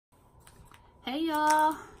Hey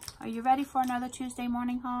y'all, are you ready for another Tuesday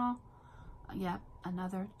morning haul? Yep,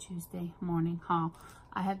 another Tuesday morning haul.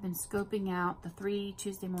 I have been scoping out the 3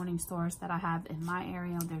 Tuesday morning stores that I have in my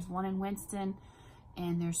area. There's one in Winston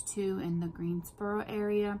and there's 2 in the Greensboro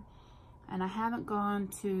area. And I haven't gone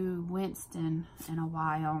to Winston in a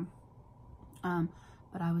while,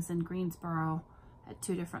 but I was in Greensboro at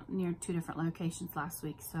near two different locations last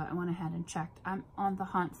week, so I went ahead and checked. I'm on the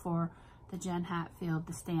hunt for the Jen Hatfield,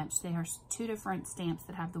 the stamps. There are 2 different stamps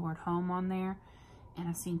that have the word home on there, and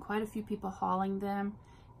I've seen quite a few people hauling them.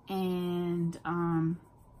 And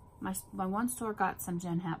my one store got some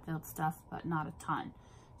Jen Hatfield stuff, but not a ton.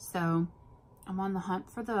 So I'm on the hunt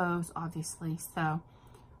for those, obviously. So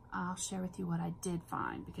I'll share with you what I did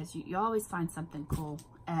find, because you always find something cool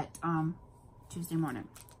at Tuesday morning.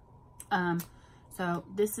 So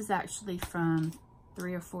this is actually from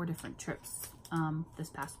 3 or 4 different trips this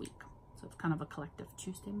past week. So it's kind of a collective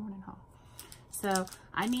Tuesday morning haul. So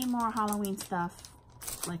I need more Halloween stuff,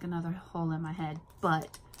 like another hole in my head.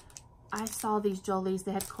 But I saw these Jolie's.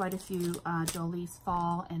 They had quite a few Jolie's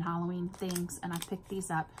fall and Halloween things, and I picked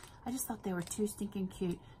these up. I just thought they were too stinking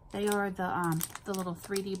cute. They are the little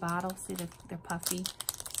 3D bottles. See, they're puffy.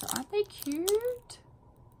 So aren't they cute?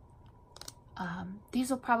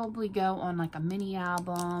 These will probably go on like a mini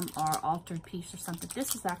album or altered piece or something.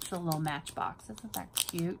 This is actually a little matchbox. Isn't that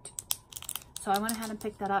cute? So I went ahead and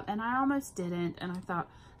picked that up, and I almost didn't. And I thought,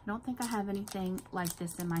 I don't think I have anything like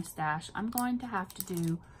this in my stash. I'm going to have to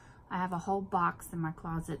do, I have a whole box in my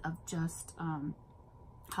closet of just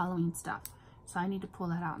Halloween stuff. So I need to pull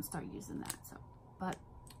that out and start using that. So, but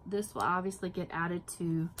this will obviously get added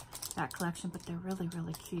to that collection, but they're really,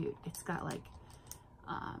 really cute. It's got like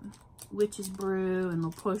witch's brew and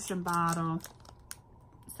little potion bottle.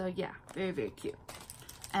 So yeah, very, very cute.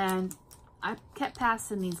 And I kept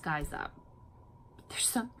passing these guys up. There's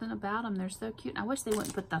something about them. They're so cute. I wish they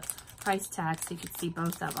wouldn't put the price tag so you could see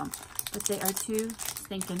both of them. But they are too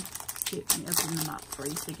stinking cute. Let me open them up for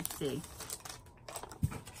you so you can see.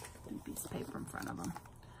 Put a piece of paper in front of them.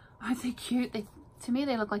 Aren't they cute? To me,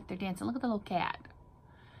 they look like they're dancing. Look at the little cat.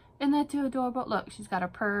 Isn't that too adorable? Look, she's got her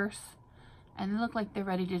purse. And they look like they're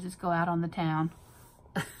ready to just go out on the town.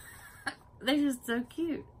 They're just so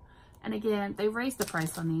cute. And again, they raised the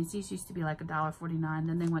price on these. These used to be like $1.49.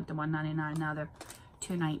 Then they went to $1.99. Now they're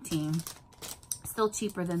 $2.19. Still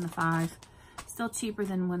cheaper than the 5. Still cheaper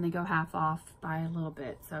than when they go half off by a little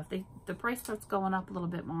bit. So if the price starts going up a little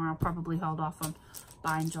bit more, I'll probably hold off on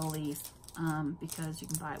buying Jolie's. Because you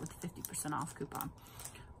can buy it with a 50% off coupon.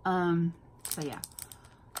 So yeah.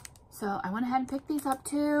 So I went ahead and picked these up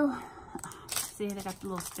too. See, they got the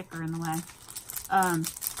little sticker in the way.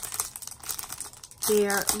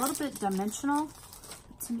 They're a little bit dimensional.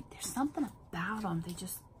 To me, there's something about them. They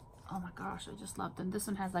just, oh my gosh, I just love them. This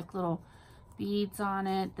one has like little beads on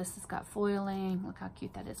it. This has got foiling. Look how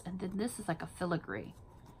cute that is. And then this is like a filigree.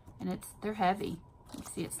 And they're heavy. You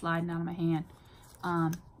see it sliding out of my hand.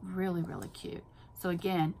 Really, really cute. So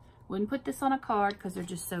again, wouldn't put this on a card because they're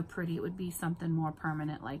just so pretty. It would be something more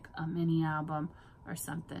permanent, like a mini album or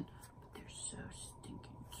something. But they're so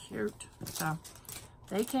stinking cute. So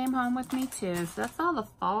they came home with me too. So that's all the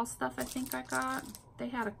fall stuff I think I got. They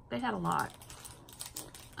had a lot.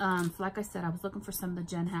 So like I said, I was looking for some of the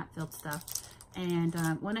Jen Hatfield stuff, and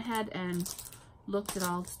went ahead and looked at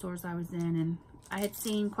all the stores I was in, and I had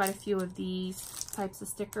seen quite a few of these types of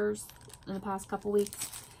stickers in the past couple weeks.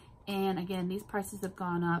 And again, these prices have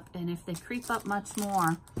gone up, and if they creep up much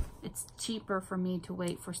more, it's cheaper for me to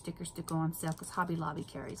wait for stickers to go on sale, because Hobby Lobby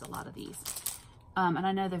carries a lot of these. And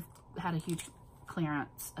I know they've had a huge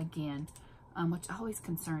clearance again, which always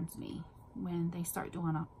concerns me when they start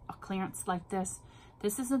doing a clearance like this.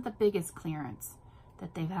 This isn't the biggest clearance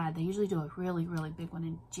that they've had. They usually do a really, really big one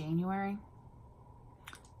in January.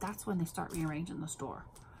 That's when they start rearranging the store.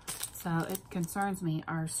 So it concerns me.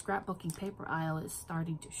 Our scrapbooking paper aisle is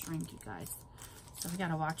starting to shrink, you guys. So we got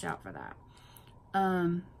to watch out for that.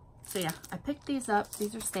 So yeah, I picked these up.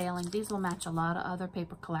 These are sailing. These will match a lot of other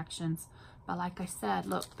paper collections. But like I said,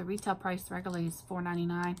 look, the retail price regularly is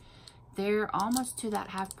 $4.99. They're almost to that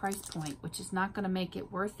half price point, which is not going to make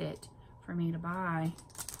it worth it for me to buy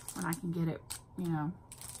when I can get it, you know,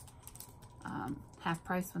 half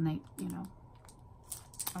price when they, you know,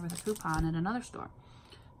 over the coupon at another store.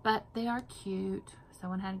 But they are cute. So I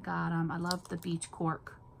went ahead and got them. I love the beach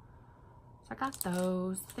cork. So I got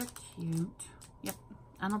those. They're cute. Yep.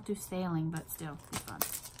 I don't do sailing, but still, it's fun.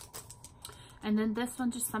 And then this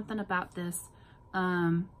one, just something about this.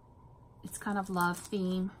 It's kind of love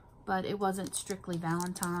theme, but it wasn't strictly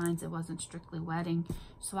Valentine's. It wasn't strictly wedding.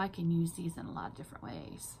 So I can use these in a lot of different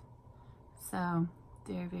ways. So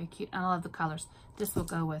Very, very cute. I love the colors. This will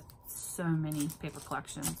go with so many paper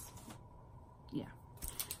collections. Yeah.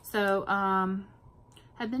 So,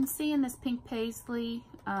 I've been seeing this pink paisley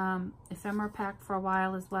ephemera pack for a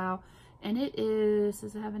while as well. And it is,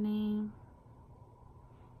 does it have a name?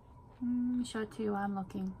 Let me show it to you while I'm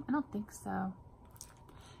looking. I don't think so.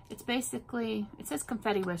 It's basically, it says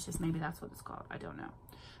Confetti Wishes. Maybe that's what it's called. I don't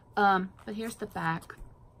know. But here's the back.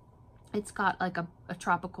 It's got like a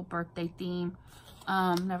tropical birthday theme.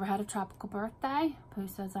 Never had a tropical birthday. Who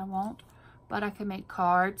says I won't? But I can make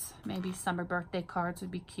cards. Maybe summer birthday cards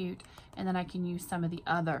would be cute. And then I can use some of the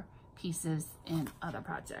other pieces in other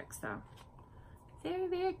projects. So, very,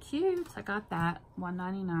 very cute. I got that.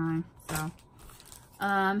 $1.99. So,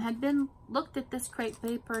 had been looked at this crepe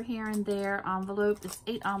paper here and there. Envelope. It's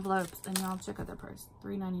 8 envelopes. And y'all check out their price.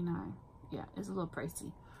 $3.99. Yeah, it's a little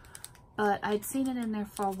pricey. But I'd seen it in there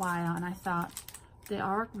for a while. And I thought, they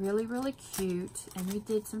are really, really cute. And we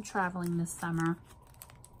did some traveling this summer.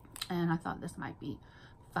 And I thought this might be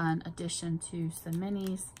fun addition to some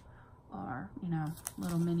minis or, you know,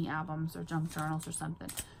 little mini albums or junk journals or something.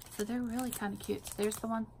 So they're really kind of cute. So there's the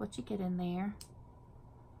one, what you get in there.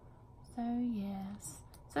 So yes.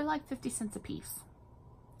 So they're like 50 cents a piece.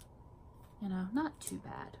 You know, not too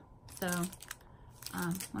bad. So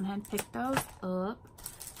went ahead and picked those up.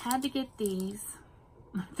 Had to get these.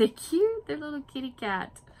 They're cute. They're little kitty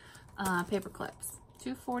cat paper clips.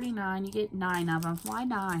 $2.49. You get 9 of them. Why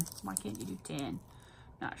 9? Why can't you do 10?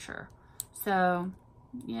 Not sure. So,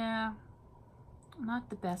 yeah. Not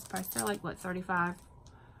the best price. They're like, what, 35 or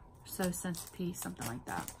so cents a piece. Something like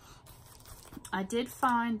that. I did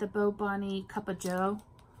find the Bo Bunny Cup of Joe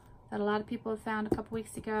that a lot of people have found a couple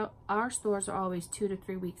weeks ago. Our stores are always 2 to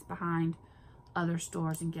 3 weeks behind other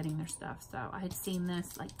stores in getting their stuff. So, I had seen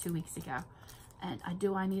this like 2 weeks ago. And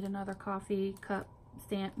do I need another coffee cup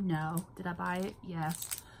stamp? No. Did I buy it?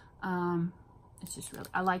 Yes. It's just really,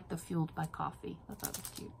 I like the Fueled by Coffee. I thought it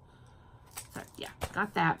was cute. So yeah,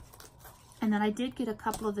 got that. And then I did get a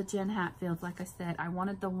couple of the Jen Hatfields. Like I said, I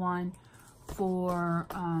wanted the one for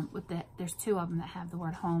with the, there's 2 of them that have the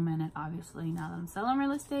word home in it. Obviously, now that I'm selling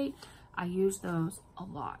real estate, I use those a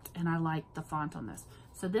lot, and I like the font on this.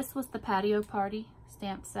 So this was the Patio Party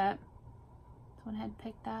stamp set. So I went ahead and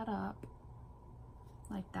picked that up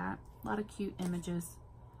like that. A lot of cute images,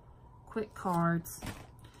 quick cards.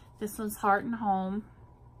 This one's Heart and Home.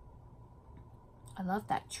 I love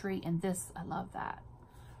that tree, and this, I love that.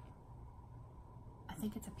 I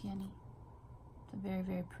think it's a peony. It's very,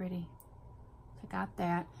 very pretty. So I got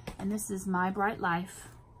that. And this is My Bright Life.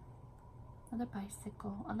 Another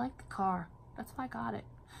bicycle. I like the car. That's why I got it.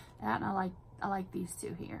 And I like these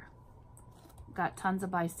 2 here. Got tons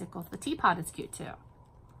of bicycles. The teapot is cute too.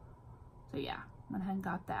 So yeah, went ahead and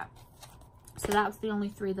got that. So that was the only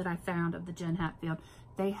 3 that I found of the Jen Hatfield.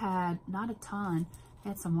 They had not a ton. They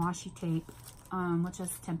had some washi tape, which I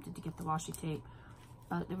was tempted to get the washi tape,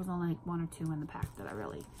 but there was only like 1 or 2 in the pack that I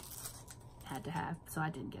really had to have, so I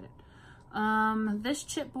didn't get it. This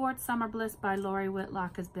chipboard, Summer Bliss by Lori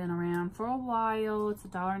Whitlock, has been around for a while. It's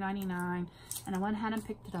 $1.99, and I went ahead and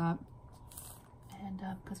picked it up, and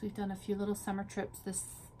because we've done a few little summer trips this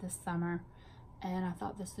summer. And I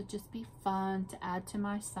thought this would just be fun to add to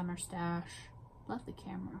my summer stash. Love the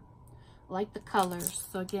camera. Like the colors.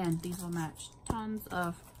 So again, these will match tons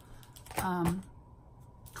of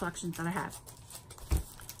collections that I have.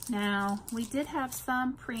 Now, we did have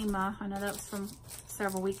some Prima. I know that was from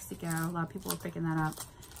several weeks ago. A lot of people were picking that up.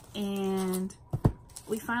 And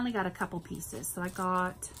we finally got a couple pieces. So I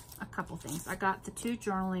got a couple things. I got the 2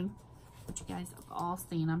 journaling, which you guys have all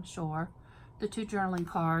seen, I'm sure. The 2 journaling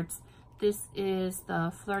cards. This is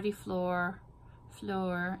the Flirty Floor,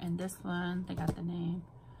 and this one, they got the name.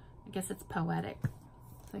 I guess it's Poetic.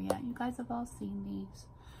 So yeah, you guys have all seen these.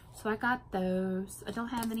 So I got those. I don't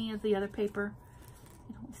have any of the other paper.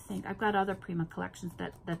 I don't think. I've got other Prima collections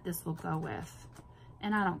that this will go with.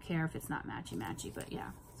 And I don't care if it's not matchy-matchy, but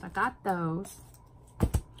yeah. So I got those.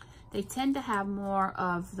 They tend to have more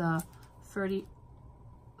of the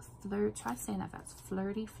try saying that fast.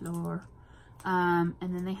 Flirty Floor. And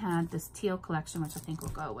then they had this teal collection, which I think will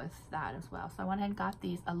go with that as well. So I went ahead and got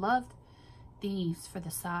these. I loved these for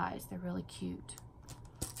the size. They're really cute.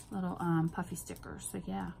 Little puffy stickers. So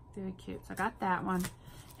yeah, very cute. So I got that one.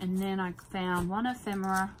 And then I found one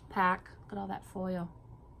ephemera pack. Look at all that foil.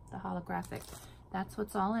 The holographic. That's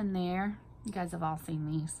what's all in there. You guys have all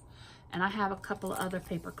seen these. And I have a couple of other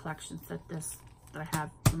paper collections that I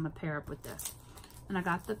have. I'm going to pair up with this. And I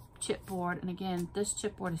got the chipboard, and again, this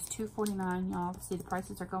chipboard is $2.49, y'all. See, the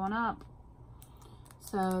prices are going up.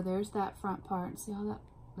 So there's that front part. See all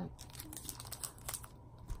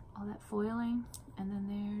that foiling, and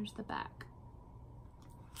then there's the back.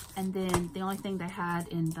 And then the only thing they had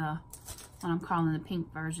in the, what I'm calling the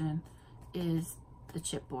pink version, is the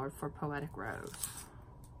chipboard for Poetic Rose.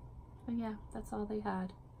 So yeah, that's all they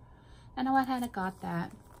had. And I went ahead and got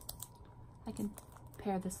that. I can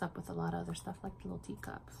pair this up with a lot of other stuff, like the little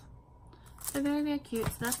teacups. So very, very cute.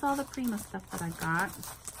 So that's all the Prima stuff that I got.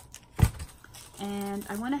 And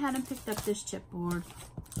I went ahead and picked up this chipboard.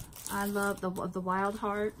 I love the Wild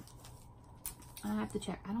Heart. I have to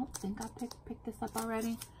check. I don't think I picked this up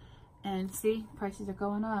already. And see, prices are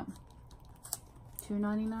going up.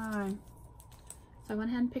 $2.99. So I went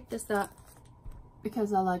ahead and picked this up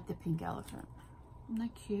because I like the pink elephant. Isn't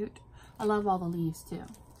that cute? I love all the leaves too.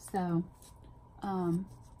 So,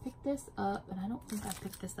 picked this up, and I don't think I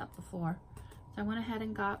picked this up before. So I went ahead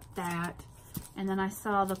and got that. And then I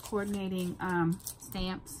saw the coordinating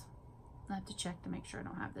stamps. I have to check to make sure I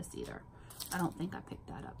don't have this either. I don't think I picked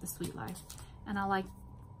that up, the Sweet Life. And I like,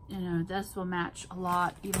 you know, this will match a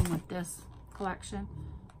lot even with this collection.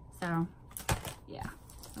 So, yeah.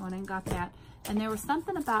 I went and got that. And there was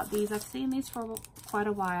something about these. I've seen these for quite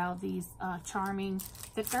a while. These charming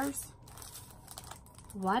stickers.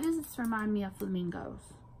 Why does this remind me of flamingos?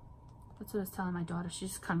 That's what I was telling my daughter. She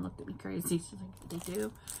just kind of looked at me crazy. She's like, they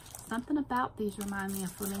do? Something about these remind me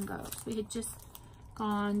of flamingos. We had just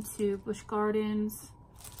gone to Busch Gardens.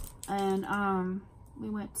 And we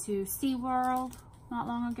went to SeaWorld not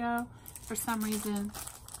long ago. For some reason,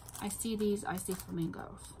 I see these, I see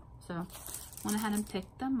flamingos. So, went ahead and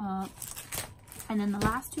picked them up. And then the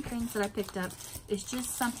last two things that I picked up is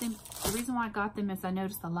just something. The reason why I got them is I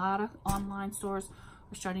noticed a lot of online stores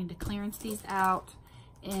are starting to clearance these out.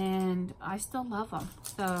 And I still love them.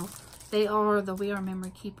 So, they are the We Are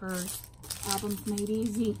Memory Keepers Albums Made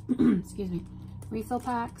Easy. Excuse me. Refill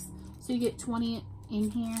packs. So, you get 20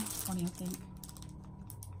 in here. 20, I think.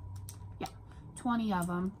 Yeah. 20 of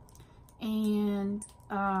them. And,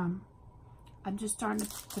 I'm just starting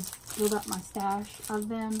to build up my stash of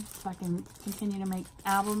them so I can continue to make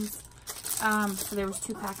albums. So there was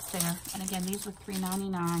 2 packs there. And again, these were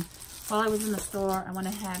 $3.99. While I was in the store, I went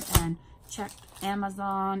ahead and checked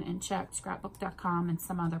Amazon and checked scrapbook.com and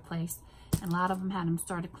some other place. And a lot of them had them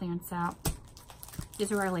started clearance out.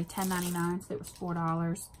 These were really $10.99, so it was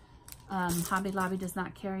 $4. Hobby Lobby does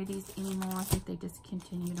not carry these anymore. I think they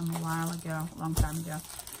discontinued them a while ago, a long time ago.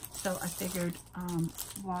 So I figured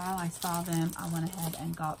while I saw them, I went ahead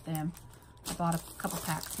and got them. I bought a couple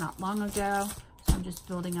packs not long ago. So I'm just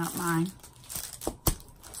building up my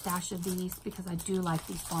stash of these because I do like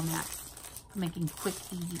these formats for making quick,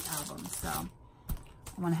 easy albums. So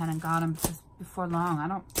I went ahead and got them because before long, I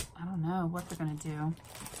don't know what they're gonna do.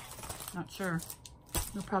 Not sure.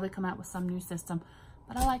 They'll probably come out with some new system.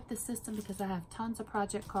 But I like this system because I have tons of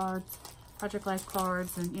project cards, Project Life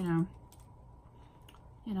cards, and you know,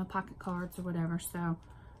 pocket cards or whatever. So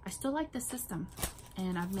I still like the system,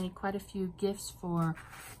 and I've made quite a few gifts for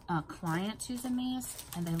clients using these,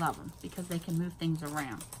 and they love them because they can move things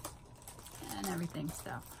around and everything.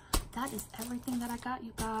 So that is everything that I got,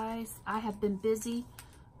 you guys. I have been busy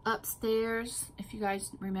upstairs. If you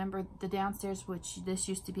guys remember the downstairs, which this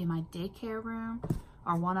used to be my daycare room,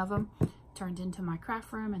 or one of them, turned into my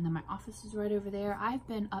craft room, and then my office is right over there. I've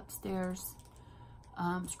been upstairs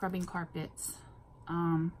scrubbing carpets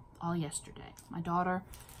all yesterday. My daughter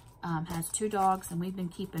has 2 dogs, and we've been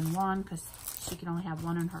keeping one because she can only have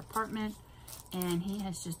one in her apartment, and he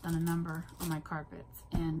has just done a number on my carpets,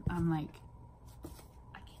 and I'm like,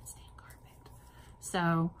 I can't stand carpet.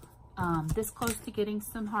 So this close to getting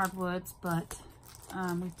some hardwoods, but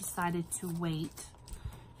we've decided to wait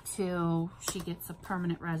till she gets a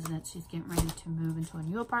permanent residence. She's getting ready to move into a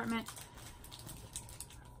new apartment,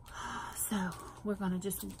 so we're gonna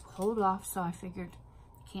just hold off. So I figured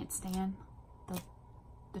I can't stand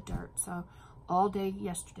the dirt. So all day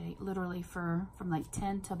yesterday, literally from like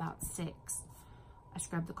 10 to about 6, I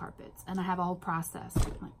scrubbed the carpets, and I have a whole process.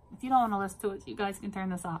 Like, if you don't want to listen to it, you guys can turn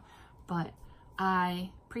this off. But I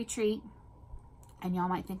pre-treat, and y'all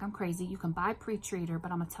might think I'm crazy. You can buy pre-treater,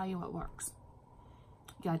 but I'm gonna tell you what works.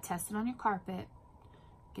 You gotta test it on your carpet.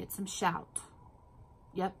 Get some Shout.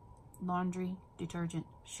 Yep, laundry detergent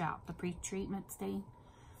Shout, the pre-treatment stain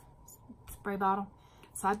spray bottle.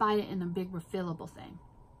 So I buy it in a big refillable thing,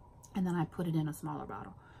 and then I put it in a smaller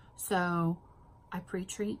bottle. So I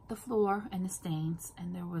pre-treat the floor and the stains,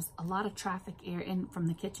 and there was a lot of traffic air in from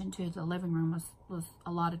the kitchen to the living room. Was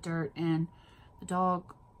a lot of dirt, and the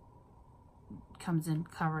dog comes in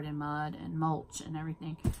covered in mud and mulch and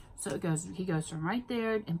everything. So he goes from right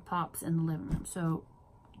there and pops in the living room. So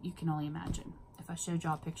you can only imagine. If I showed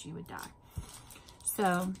y'all a picture, you would die.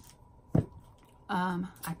 So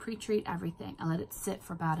I pre-treat everything. I let it sit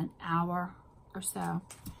for about an hour or so.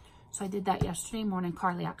 So I did that yesterday morning.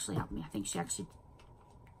 Carly actually helped me. I think she actually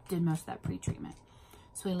did most of that pre-treatment.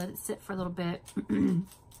 So we let it sit for a little bit. And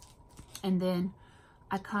then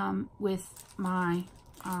I come with my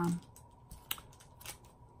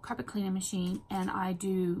carpet cleaning machine and I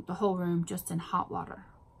do the whole room just in hot water.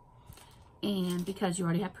 And because you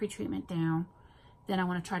already have pre-treatment down, then I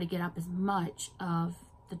want to try to get up as much of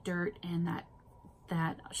the dirt and that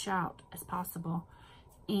shout as possible.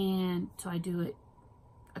 And so I do it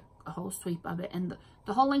a whole sweep of it. And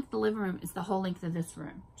the whole length of the living room is the whole length of this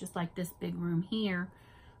room, just like this big room here.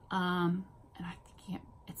 And I can't,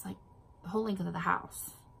 it's like the whole length of the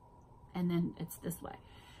house. And then it's this way.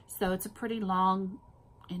 So it's a pretty long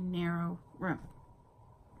and narrow room.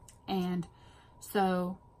 And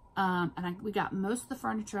so, we got most of the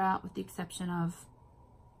furniture out with the exception of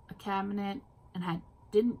a cabinet, and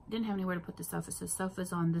didn't have anywhere to put the sofa. So the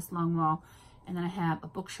sofa's on this long wall, and then I have a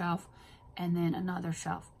bookshelf and then another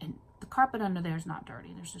shelf, and the carpet under there is not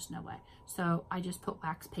dirty. There's just no way. So I just put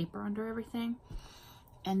wax paper under everything,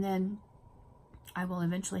 and then I will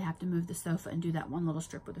eventually have to move the sofa and do that one little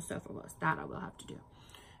strip where the sofa was. That I will have to do.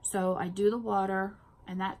 So I do the water,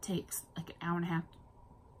 and that takes like an hour and a half,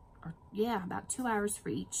 or yeah, about 2 hours for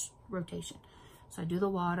each rotation. So I do the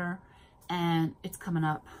water, and it's coming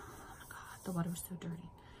up. Oh my God, the water was so dirty.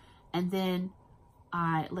 And then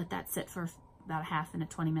I let that sit for about a half minute,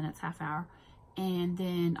 20 minutes, half hour. And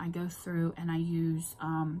then I go through and I use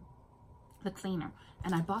the cleaner.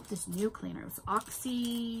 And I bought this new cleaner. It was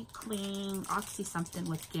Oxy something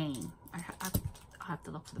with Gain. I'll have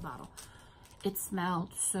to look for the bottle. It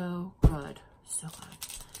smelled so good, so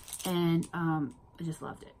good. And I just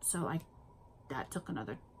loved it. So that took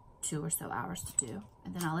another 2 or so hours to do.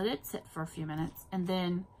 And then I let it sit for a few minutes and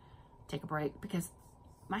then take a break because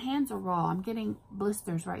my hands are raw. I'm getting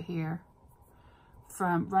blisters right here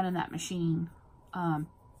from running that machine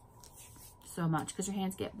so much because your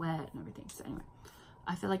hands get wet and everything. So anyway,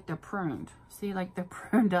 I feel like they're pruned. See, like they're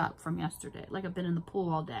pruned up from yesterday. Like I've been in the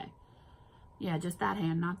pool all day. Yeah, just that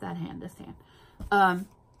hand, not that hand, this hand.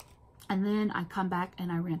 And then I come back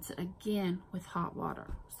and I rinse it again with hot water.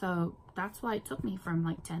 So that's why it took me from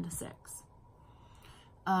like 10 to 6.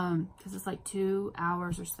 Because it's like 2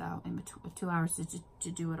 hours or so, in between 2 hours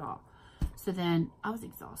to do it all. So then I was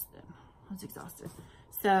exhausted.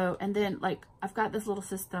 So, and then like I've got this little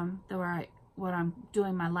system that when I'm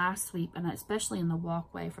doing my last sweep, and especially in the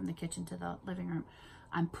walkway from the kitchen to the living room,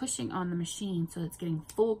 I'm pushing on the machine so it's getting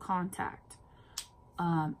full contact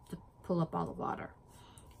to pull up all the water.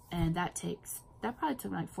 And that probably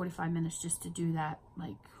took like 45 minutes just to do that,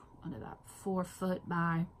 like under that 4 foot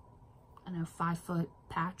by, I don't know, 5 foot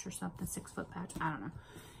patch or something, 6 foot patch, I don't know.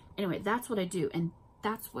 Anyway, that's what I do, and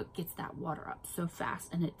that's what gets that water up so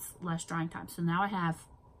fast, and it's less drying time. So now I have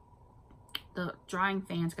the drying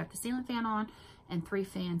fans, got the ceiling fan on, and 3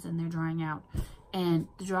 fans, and they're drying out. And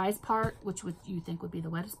the driest part, which you think would be the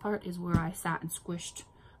wettest part, is where I sat and squished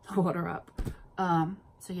the water up.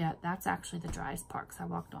 So yeah, that's actually the driest part because I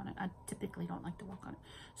walked on it. I typically don't like to walk on it.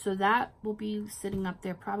 So that will be sitting up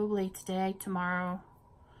there probably today, tomorrow.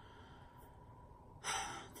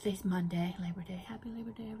 Today's Monday, Labor Day. Happy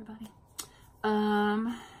Labor Day, everybody.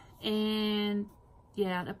 And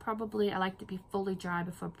yeah, I like to be fully dry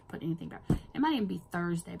before I put anything back. It might even be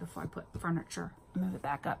Thursday before I put furniture and move it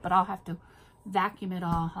back up, but I'll have to vacuum it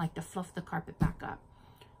all. I like to fluff the carpet back up.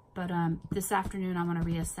 But this afternoon I'm going to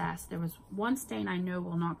reassess. There was one stain I know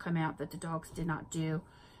will not come out that the dogs did not do.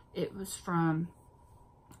 It was from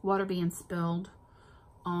water being spilled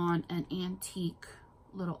on an antique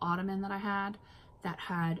little ottoman that I had that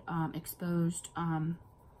had exposed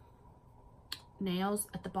nails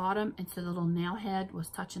at the bottom, and so the little nail head was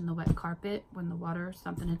touching the wet carpet when the water or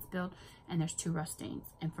something had spilled, and there's 2 rust stains,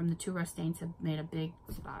 and from the 2 rust stains have made a big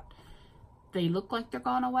spot. They look like they're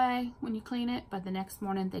gone away when you clean it, but the next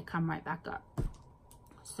morning they come right back up.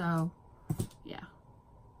 So yeah,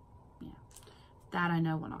 that I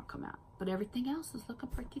know will not come out, but everything else is looking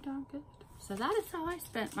pretty darn good. So that is how I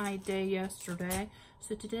spent my day yesterday.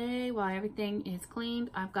 So today, while everything is cleaned,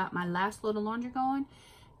 I've got my last load of laundry going,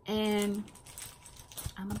 and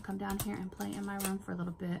I'm gonna come down here and play in my room for a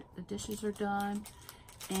little bit. The dishes are done,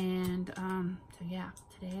 and so yeah,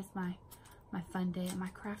 today is my fun day in my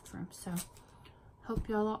craft room. So hope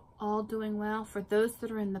y'all all doing well. For those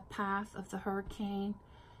that are in the path of the hurricane,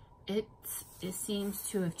 it seems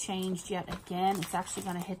to have changed yet again. It's actually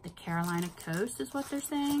going to hit the Carolina coast is what they're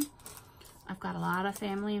saying. I've got a lot of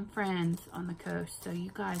family and friends on the coast, so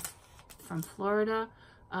you guys from Florida,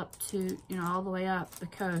 up to, you know, all the way up the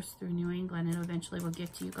coast through New England, and eventually will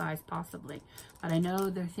get to you guys possibly. But I know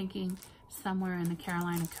they're thinking somewhere in the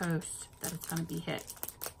Carolina coast that it's going to be hit.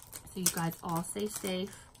 So you guys all stay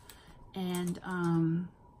safe and,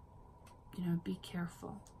 you know, be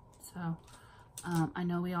careful. So I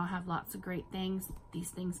know we all have lots of great things. These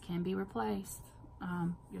things can be replaced.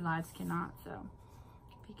 Your lives cannot, so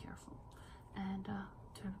be careful. And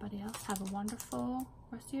to everybody else, have a wonderful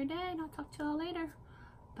rest of your day, and I'll talk to you all later.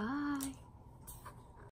 Bye.